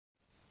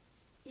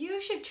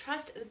you should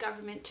trust the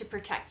government to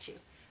protect you.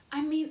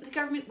 I mean, the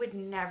government would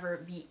never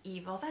be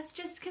evil. That's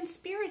just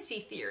conspiracy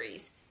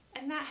theories.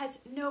 And that has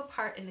no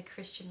part in the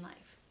Christian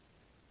life.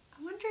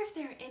 I wonder if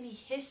there are any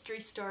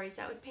history stories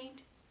that would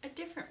paint a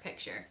different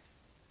picture.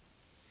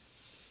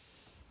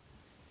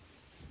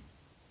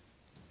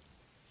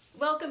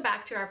 Welcome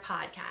back to our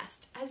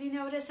podcast. As you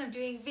notice, I'm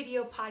doing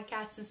video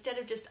podcasts instead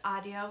of just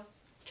audio,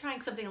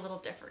 trying something a little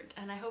different,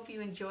 and I hope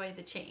you enjoy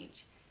the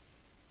change.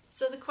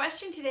 So the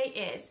question today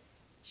is,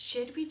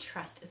 should we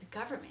trust the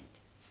government?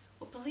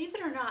 Well, believe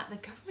it or not, the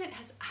government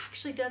has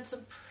actually done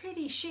some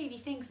pretty shady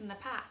things in the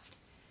past.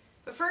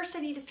 But first, I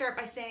need to start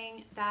by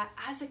saying that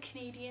as a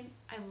Canadian,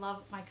 I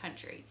love my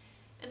country.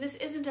 And this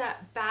isn't a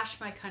bash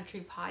my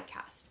country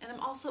podcast. And I'm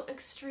also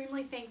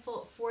extremely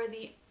thankful for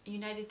the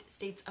United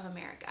States of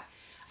America.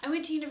 I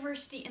went to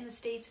university in the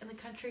States, and the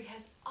country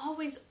has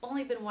always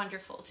only been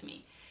wonderful to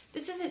me.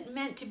 This isn't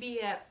meant to be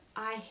a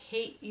I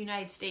hate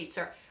United States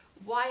or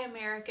why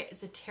America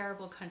is a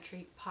terrible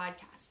country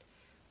podcast.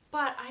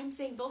 But I'm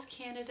saying both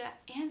Canada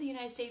and the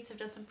United States have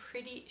done some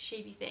pretty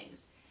shady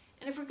things.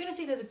 And if we're going to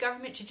say that the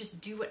government should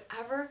just do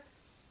whatever,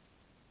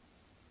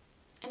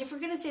 and if we're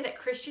going to say that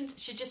Christians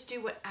should just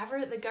do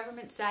whatever the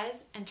government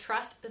says and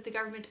trust that the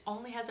government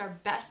only has our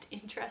best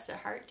interests at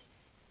heart,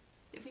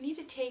 then we need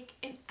to take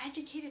an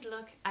educated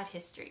look at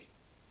history.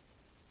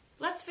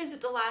 Let's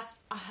visit the last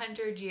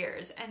 100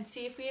 years and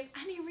see if we have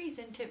any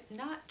reason to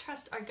not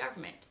trust our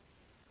government.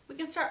 We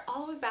can start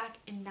all the way back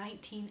in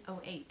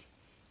 1908.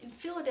 In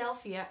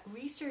Philadelphia,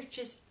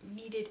 researchers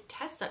needed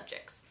test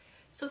subjects.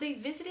 So they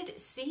visited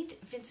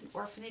St. Vincent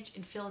Orphanage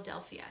in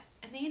Philadelphia,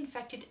 and they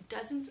infected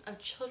dozens of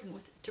children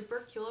with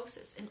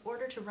tuberculosis in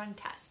order to run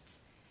tests.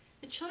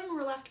 The children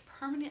were left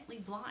permanently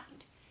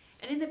blind.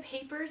 And in the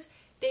papers,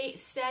 they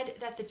said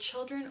that the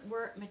children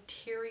were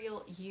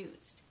material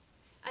used.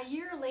 A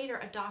year later,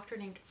 a doctor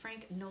named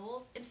Frank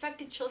Knowles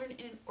infected children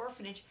in an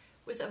orphanage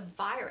with a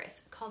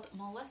virus called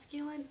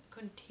Molluscum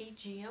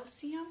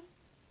contagiosum.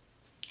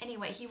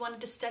 Anyway, he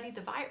wanted to study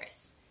the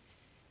virus.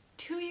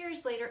 2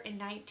 years later, in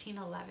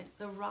 1911,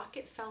 the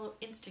Rockefeller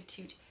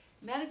Institute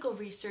Medical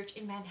Research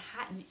in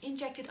Manhattan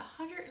injected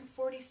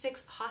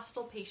 146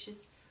 hospital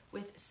patients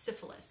with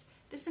syphilis.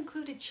 This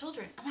included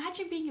children.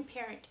 Imagine being a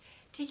parent,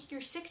 taking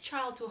your sick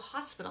child to a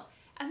hospital,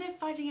 and then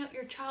finding out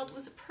your child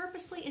was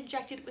purposely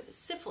injected with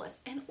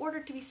syphilis in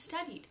order to be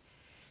studied.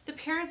 The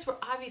parents were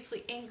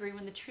obviously angry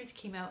when the truth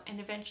came out, and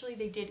eventually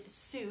they did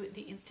sue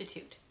the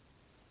institute.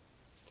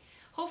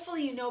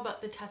 Hopefully you know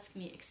about the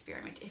Tuskegee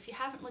experiment. If you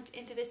haven't looked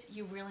into this,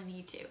 you really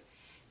need to.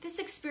 This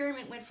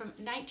experiment went from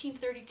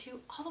 1932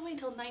 all the way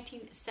until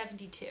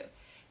 1972.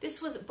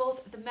 This was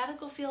both the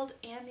medical field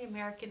and the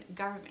American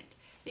government.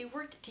 They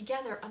worked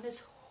together on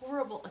this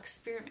horrible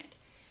experiment.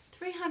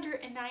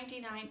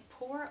 399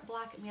 poor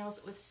black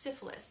males with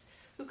syphilis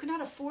who could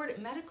not afford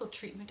medical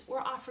treatment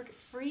were offered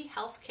free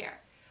health care.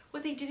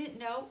 What they didn't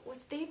know was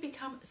they'd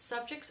become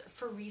subjects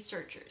for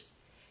researchers.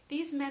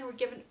 These men were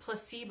given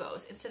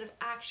placebos instead of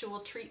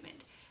actual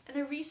treatment, and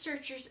the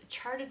researchers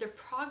charted the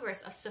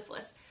progress of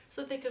syphilis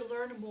so that they could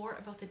learn more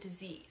about the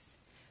disease.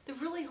 The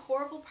really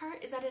horrible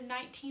part is that in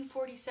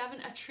 1947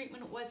 a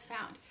treatment was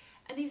found,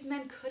 and these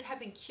men could have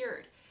been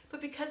cured,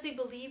 but because they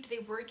believed they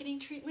were getting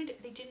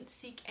treatment, they didn't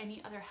seek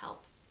any other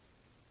help.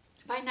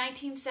 By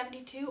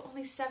 1972,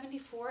 only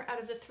 74 out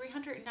of the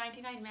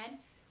 399 men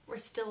were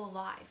still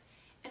alive,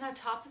 and on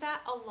top of that,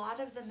 a lot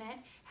of the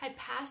men had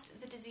passed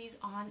the disease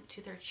on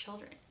to their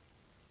children.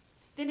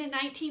 Then in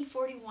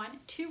 1941,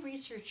 2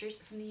 researchers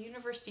from the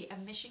University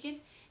of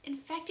Michigan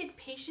infected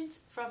patients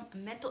from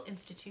mental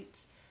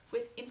institutes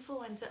with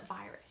influenza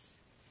virus.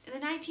 In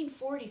the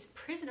 1940s,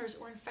 prisoners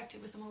were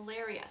infected with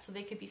malaria so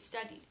they could be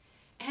studied,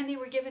 and they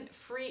were given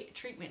free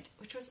treatment,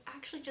 which was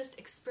actually just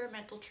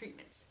experimental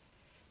treatments.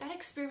 That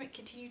experiment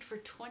continued for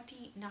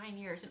 29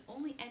 years and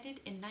only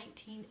ended in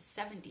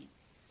 1970.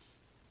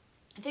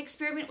 The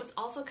experiment was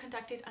also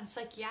conducted on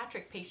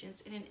psychiatric patients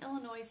in an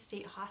Illinois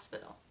state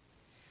hospital.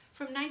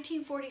 From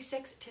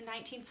 1946 to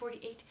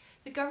 1948,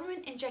 the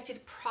government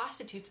injected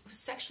prostitutes with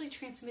sexually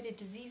transmitted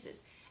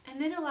diseases and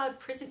then allowed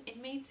prison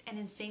inmates and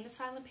insane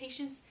asylum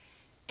patients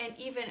and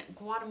even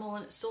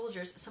Guatemalan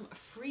soldiers some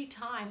free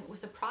time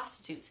with the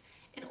prostitutes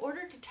in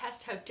order to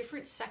test how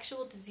different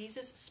sexual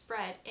diseases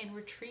spread and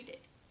were treated.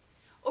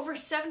 Over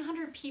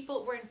 700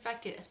 people were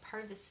infected as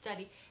part of this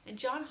study, and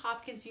Johns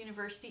Hopkins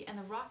University and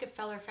the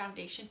Rockefeller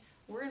Foundation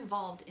were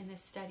involved in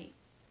this study.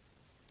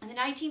 In the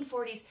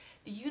 1940s,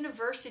 the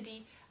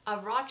University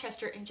of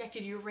Rochester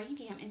injected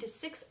uranium into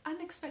 6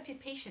 unexpected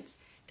patients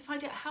to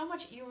find out how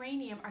much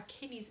uranium our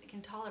kidneys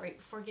can tolerate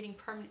before getting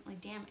permanently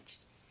damaged.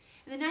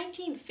 In the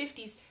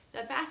 1950s,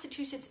 the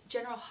Massachusetts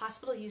General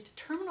Hospital used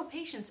terminal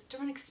patients to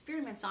run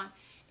experiments on,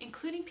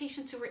 including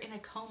patients who were in a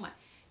coma.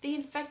 They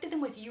infected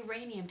them with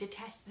uranium to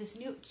test this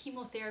new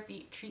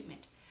chemotherapy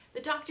treatment.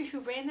 The doctor who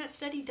ran that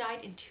study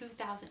died in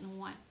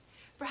 2001.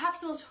 Perhaps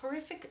the most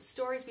horrific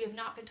stories we have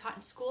not been taught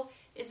in school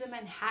is the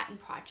Manhattan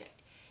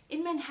Project.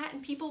 In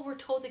Manhattan, people were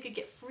told they could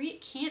get free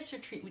cancer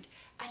treatment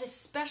at a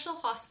special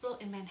hospital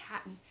in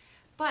Manhattan,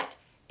 but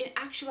in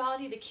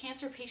actuality, the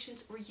cancer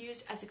patients were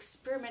used as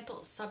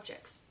experimental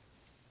subjects.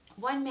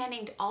 One man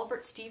named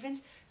Albert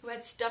Stevens, who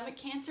had stomach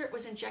cancer,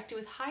 was injected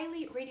with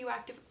highly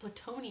radioactive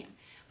plutonium.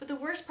 But the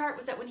worst part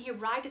was that when he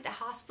arrived at the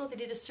hospital, they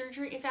did a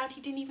surgery and found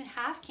he didn't even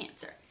have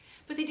cancer.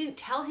 But they didn't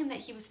tell him that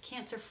he was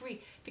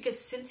cancer-free, because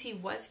since he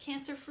was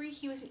cancer-free,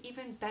 he was an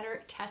even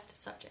better test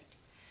subject.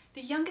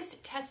 The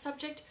youngest test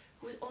subject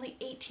was only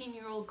an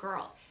 18-year-old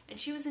girl, and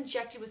she was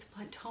injected with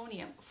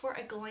plutonium for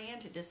a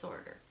gland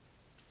disorder.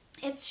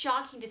 It's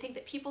shocking to think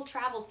that people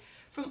traveled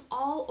from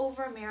all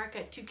over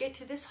America to get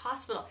to this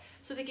hospital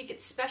so they could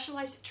get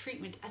specialized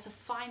treatment as a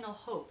final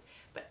hope.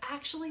 But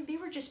actually, they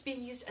were just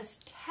being used as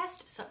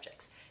test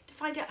subjects to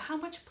find out how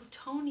much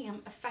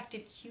plutonium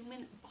affected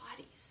human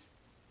bodies.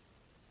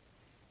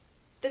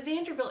 The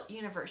Vanderbilt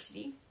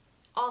University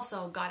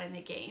also got in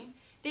the game.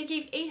 They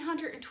gave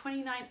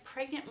 829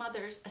 pregnant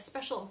mothers a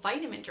special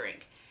vitamin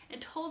drink and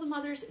told the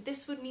mothers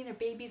this would mean their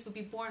babies would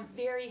be born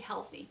very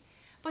healthy.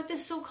 But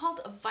this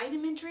so-called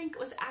vitamin drink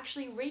was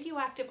actually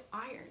radioactive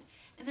iron,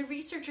 and the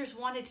researchers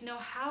wanted to know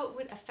how it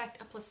would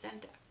affect a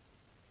placenta.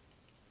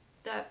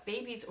 The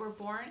babies were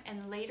born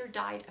and later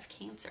died of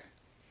cancer.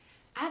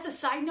 As a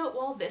side note,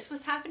 while this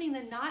was happening,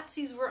 the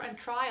Nazis were on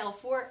trial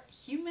for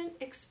human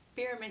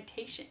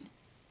experimentation.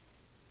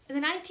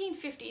 In the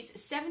 1950s,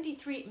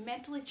 73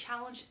 mentally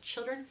challenged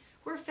children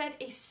were fed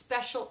a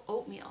special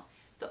oatmeal.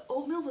 The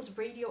oatmeal was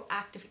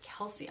radioactive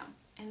calcium,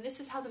 and this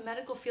is how the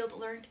medical field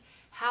learned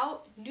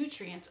how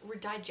nutrients were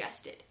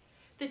digested.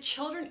 The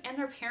children and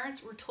their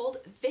parents were told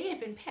they had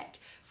been picked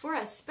for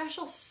a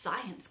special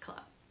science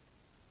club.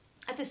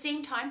 At the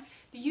same time,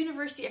 the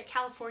University of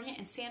California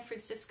in San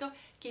Francisco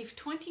gave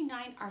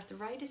 29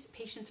 arthritis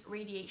patients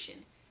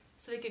radiation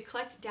so they could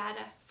collect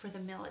data for the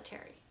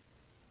military.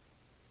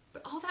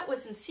 But all that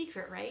was in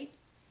secret, right?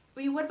 I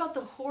mean, what about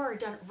the horror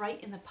done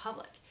right in the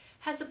public?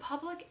 Has the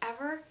public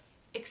ever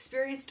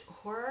experienced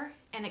horror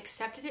and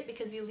accepted it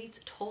because the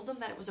elites told them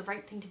that it was the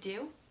right thing to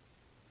do?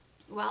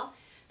 Well,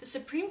 the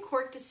Supreme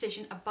Court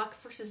decision of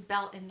Buck versus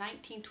Bell in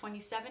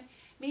 1927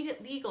 made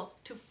it legal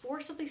to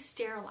forcibly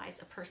sterilize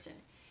a person.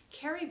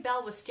 Carrie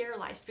Bell was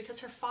sterilized because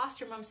her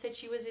foster mom said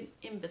she was an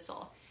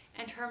imbecile,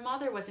 and her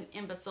mother was an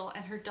imbecile,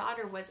 and her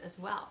daughter was as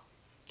well.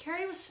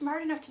 Carrie was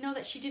smart enough to know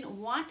that she didn't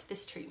want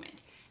this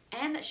treatment,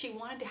 and that she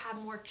wanted to have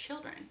more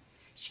children.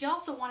 She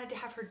also wanted to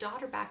have her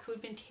daughter back who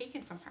had been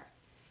taken from her.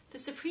 The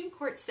Supreme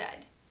Court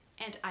said,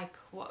 and I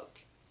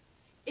quote,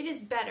 "It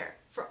is better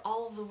for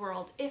all of the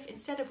world if,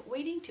 instead of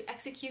waiting to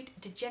execute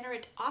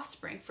degenerate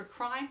offspring for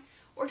crime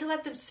or to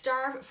let them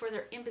starve for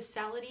their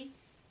imbecility,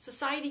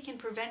 society can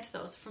prevent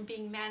those from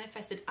being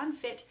manifested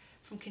unfit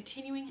from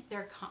continuing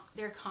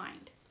their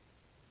kind."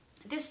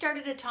 This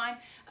started a time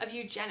of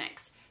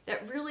eugenics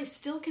that really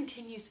still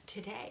continues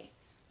today.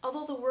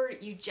 Although the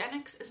word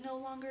eugenics is no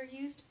longer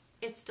used,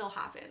 it still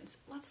happens.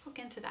 Let's look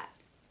into that.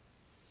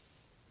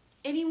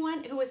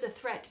 Anyone who was a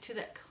threat to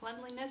the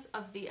cleanliness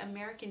of the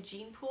American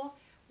gene pool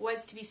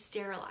was to be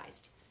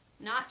sterilized.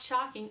 Not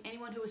shocking,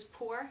 anyone who was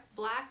poor,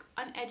 black,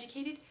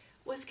 uneducated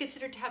was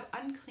considered to have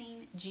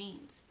unclean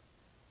genes.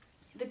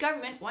 The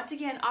government once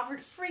again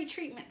offered free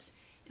treatments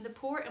in the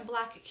poor and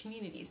black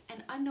communities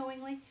and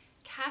unknowingly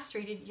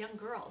castrated young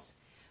girls.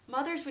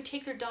 Mothers would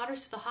take their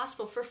daughters to the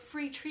hospital for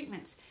free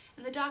treatments,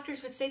 and the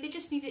doctors would say they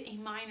just needed a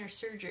minor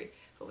surgery,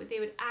 but what they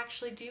would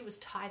actually do was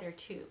tie their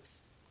tubes.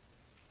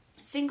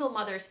 Single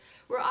mothers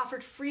were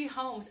offered free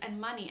homes and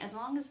money as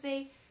long as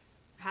they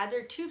had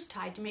their tubes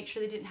tied to make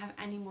sure they didn't have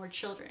any more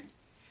children.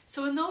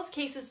 So in those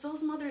cases,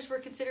 those mothers were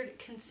considered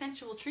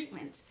consensual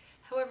treatments.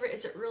 However,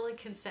 is it really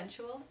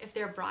consensual if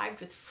they're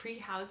bribed with free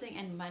housing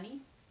and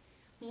money?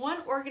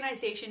 One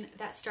organization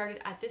that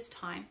started at this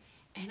time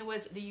and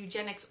was the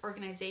eugenics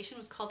organization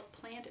was called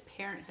Planned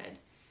Parenthood.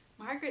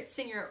 Margaret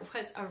Sanger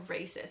was a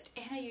racist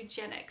and a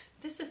eugenics.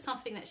 This is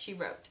something that she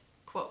wrote,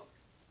 quote,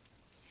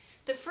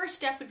 "The first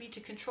step would be to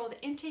control the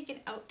intake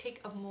and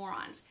outtake of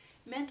morons,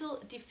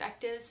 mental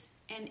defectives,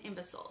 and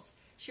imbeciles."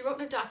 She wrote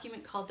in a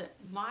document called the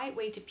My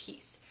Way to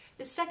Peace.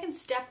 The second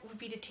step would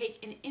be to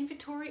take an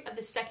inventory of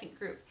the second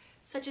group,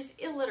 such as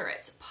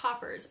illiterates,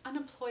 paupers,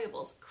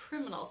 unemployables,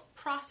 criminals,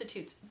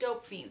 prostitutes,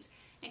 dope fiends,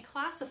 and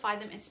classify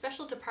them in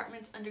special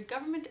departments under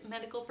government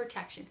medical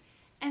protection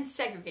and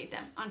segregate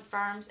them on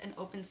farms and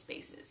open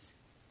spaces.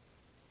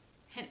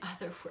 In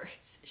other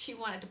words, she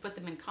wanted to put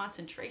them in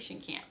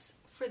concentration camps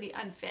for the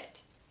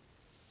unfit.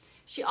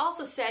 She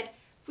also said,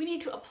 "We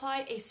need to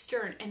apply a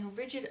stern and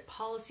rigid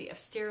policy of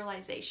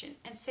sterilization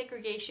and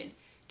segregation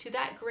to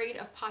that grade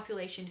of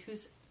population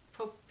whose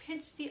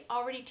propensity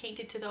already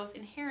tainted to those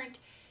inherent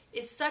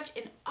is such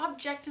an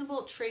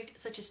objectionable trait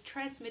such as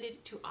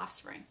transmitted to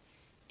offspring."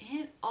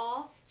 In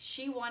all,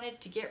 she wanted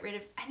to get rid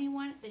of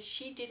anyone that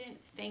she didn't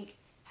think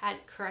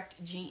had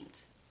correct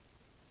genes.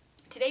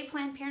 Today,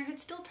 Planned Parenthood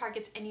still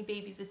targets any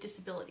babies with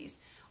disabilities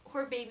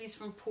or babies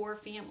from poor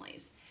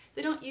families.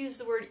 They don't use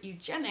the word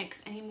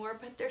eugenics anymore,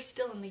 but they're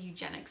still in the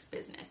eugenics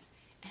business.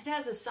 And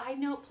as a side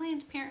note,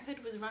 Planned Parenthood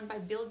was run by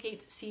Bill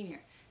Gates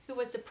Sr., who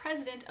was the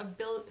president of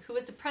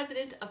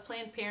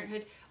Planned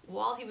Parenthood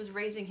while he was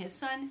raising his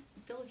son,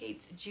 Bill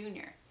Gates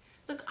Jr.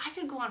 Look, I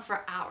could go on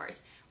for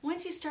hours.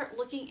 Once you start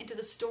looking into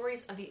the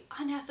stories of the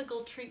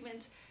unethical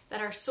treatments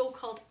that our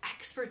so-called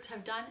experts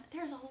have done,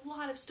 there's a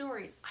lot of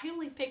stories. I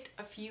only picked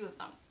a few of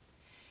them.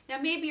 Now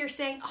maybe you're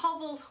saying all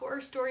those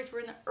horror stories were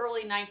in the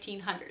early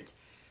 1900s,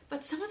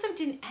 but some of them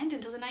didn't end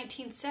until the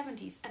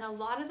 1970s, and a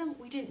lot of them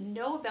we didn't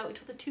know about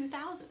until the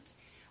 2000s,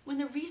 when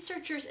the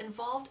researchers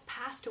involved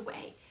passed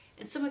away,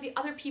 and some of the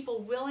other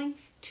people willing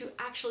to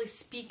actually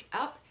speak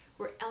up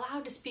were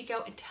allowed to speak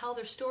out and tell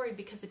their story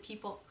because the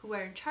people who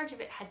were in charge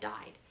of it had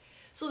died.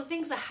 So the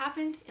things that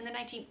happened in the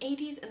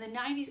 1980s and the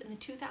 90s and the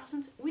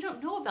 2000s, we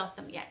don't know about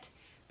them yet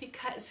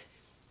because,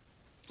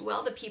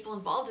 well, the people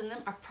involved in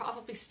them are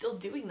probably still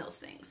doing those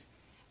things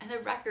and the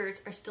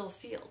records are still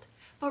sealed.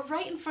 But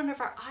right in front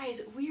of our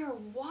eyes, we are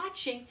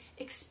watching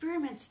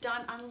experiments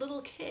done on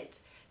little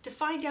kids to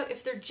find out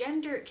if their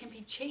gender can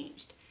be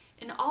changed.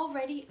 And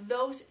already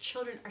those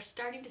children are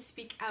starting to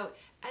speak out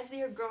as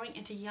they are growing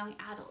into young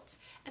adults.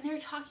 And they're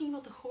talking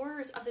about the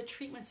horrors of the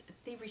treatments that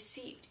they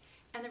received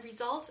and the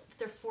results that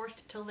they're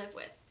forced to live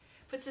with.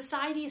 But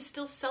society is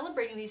still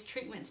celebrating these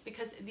treatments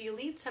because the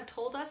elites have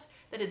told us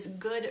that it's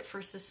good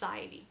for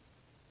society.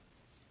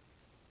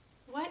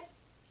 What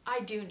I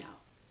do know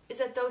is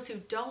that those who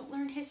don't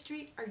learn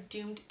history are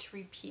doomed to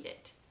repeat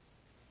it.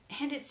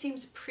 And it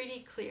seems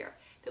pretty clear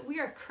that we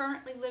are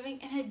currently living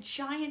in a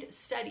giant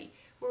study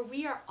where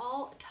we are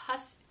all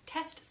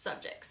test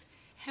subjects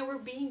and we're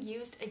being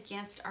used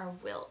against our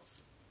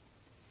wills.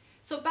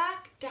 So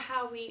back to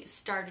how we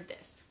started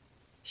this.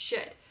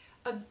 Should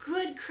a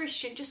good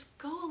Christian just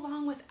go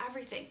along with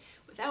everything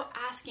without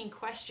asking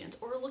questions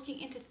or looking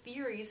into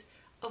theories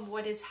of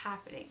what is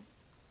happening?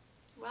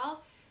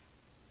 Well,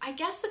 I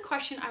guess the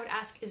question I would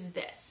ask is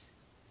this.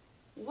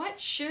 What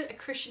should a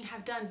Christian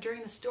have done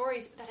during the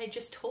stories that I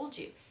just told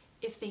you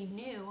if they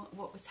knew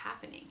what was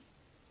happening?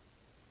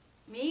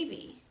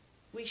 Maybe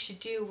we should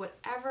do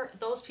whatever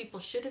those people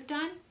should have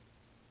done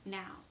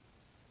now.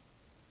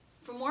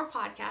 For more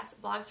podcasts,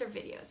 blogs, or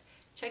videos,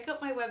 check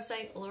out my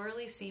website,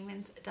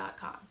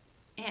 lauraleesiemens.com.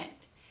 And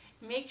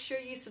make sure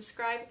you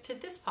subscribe to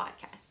this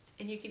podcast,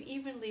 and you can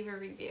even leave a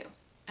review.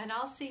 And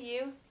I'll see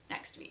you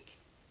next week.